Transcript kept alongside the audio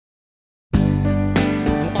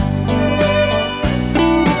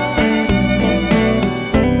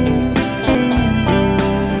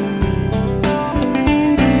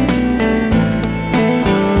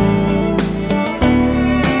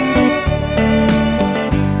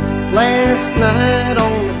last night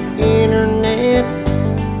on the internet,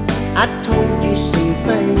 I told you some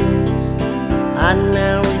things I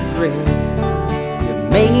now regret. You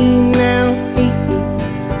may now hate me,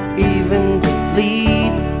 even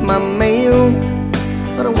delete my mail,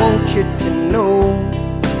 but I want you to know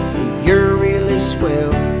you're really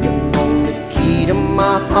swell. You own the key to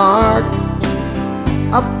my heart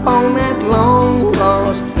up on that long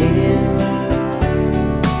lost hill.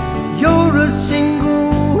 You're a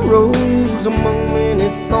single rose among many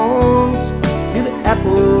thorns. You're the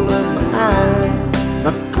apple of my eye,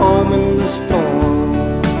 the calm in the storm.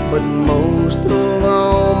 But most of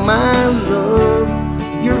all, my love,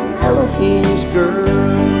 you're Elohim's girl.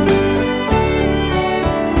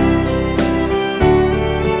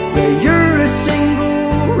 Yeah, you're a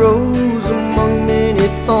single rose among many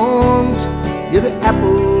thorns. You're the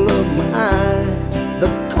apple of my eye, the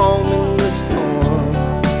calm in the storm.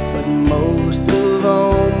 But most of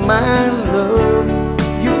all, my love,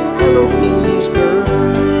 you're Elohim's girl.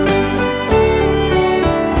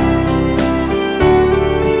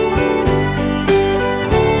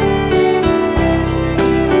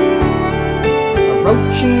 I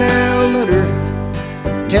wrote you now a letter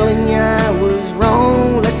telling you I was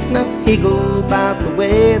wrong. Let's not higgle about the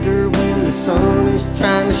weather when the sun is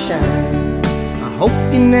trying to shine. I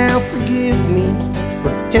hope you now forgive me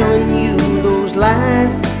for telling you those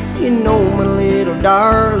lies. You know, my little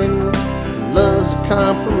darling, love's a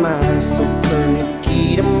compromise. So turn the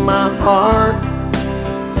key to my heart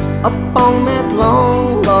up on that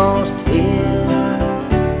long lost hill.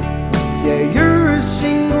 Yeah, you're a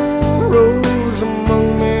single rose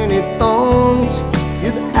among many thorns.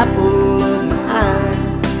 You're the apple of my eye,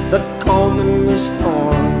 the calm in the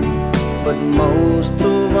storm. But most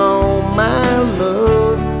of all, my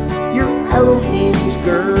love, you're Elohim's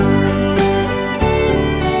girl.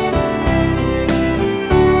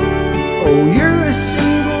 Oh, you're a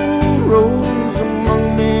single rose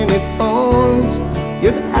among many thorns.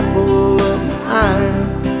 You're the apple of my eye,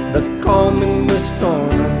 the calm in the storm.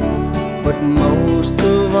 But most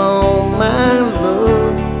of all, my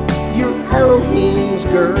love, you're Elohim's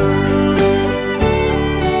girl.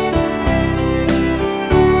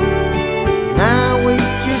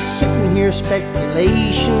 Sitting here,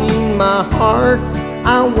 speculation in my heart.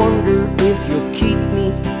 I wonder if you'll keep me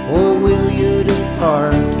or will you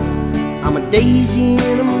depart. I'm a daisy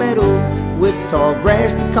in a meadow with tall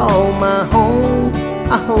grass to call my home.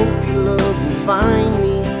 I hope you love and find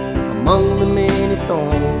me among the many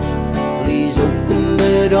thorns. Please open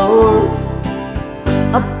the door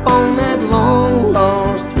up on that long, long